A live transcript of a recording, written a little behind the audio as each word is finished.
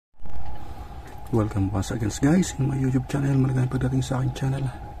Welcome once again guys in my YouTube channel. Maligayang pagdating sa aking channel.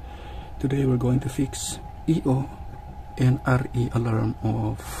 Today we're going to fix EO and RE alarm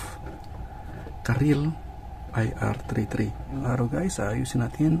of Carel Ir33. Yung araw guys, ayusin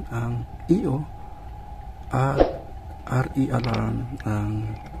natin ang EO at RE alarm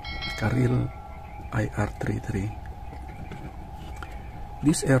ng Carel Ir33.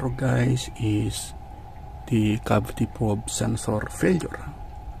 This error guys is the cavity probe sensor failure.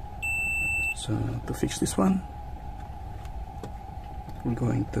 So to fix this one, we're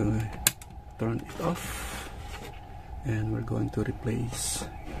going to turn it off and we're going to replace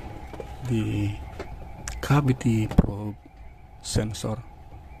the cavity probe sensor.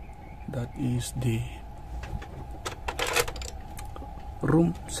 That is the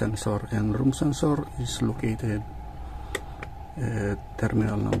room sensor, and room sensor is located at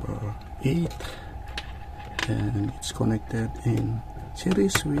terminal number 8 and it's connected in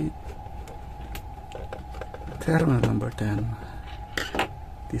series with terminal number 10,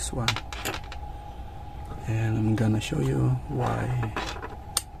 this one. And I'm gonna show you why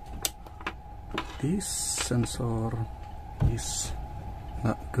this sensor is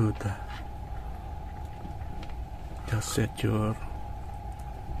not good. Just set your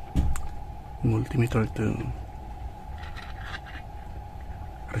multimeter to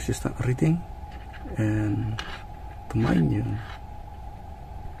resistance reading and to mind you,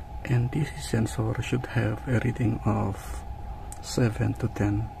 and this sensor should have a reading of 7 to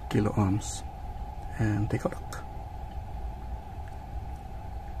 10 kilo ohms. And take a look.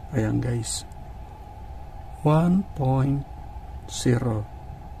 Ayan guys, 1.0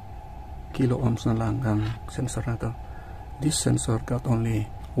 kilo ohms na lang ang sensor na to. This sensor got only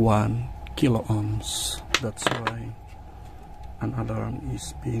 1 kilo ohms. That's why an alarm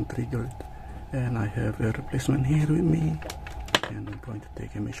is being triggered. And I have a replacement here with me, and I'm going to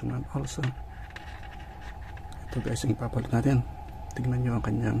take a measurement also. Ito guys ang ipapalit natin. Tignan nyo ang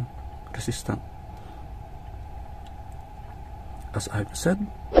kanyang resistance. As I've said,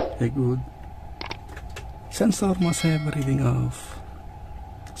 a good sensor must have a reading of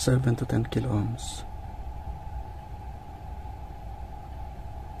 7 to 10 kilo ohms.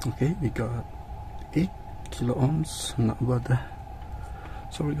 Okay, we got 8 kilo ohms, not bad.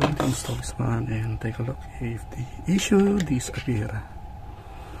 So we're going to install this one and take a look if the issue disappear.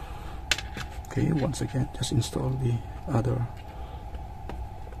 Okay, once again, just install the other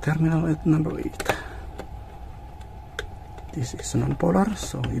terminal at number 8. This is non-polar,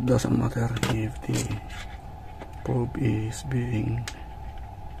 so it doesn't matter if the probe is being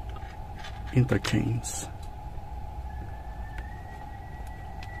interchanged.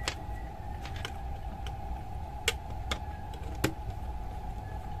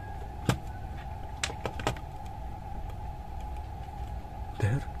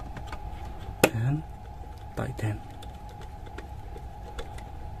 There, and tighten.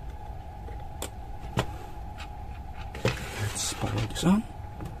 Let's power this on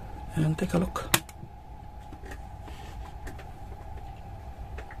and take a look.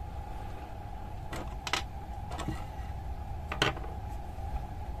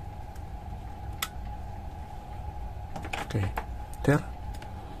 Okay, there,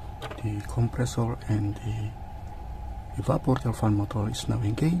 the compressor and the evaporator fan motor is now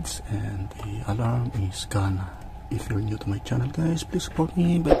engaged and the alarm is gone. If you're new to my channel guys, please support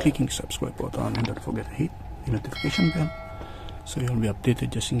me by clicking the subscribe button and don't forget to hit the notification bell so you'll be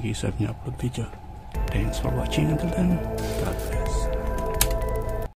updated just in case I have new upload video. Thanks for watching. Until then, God bless.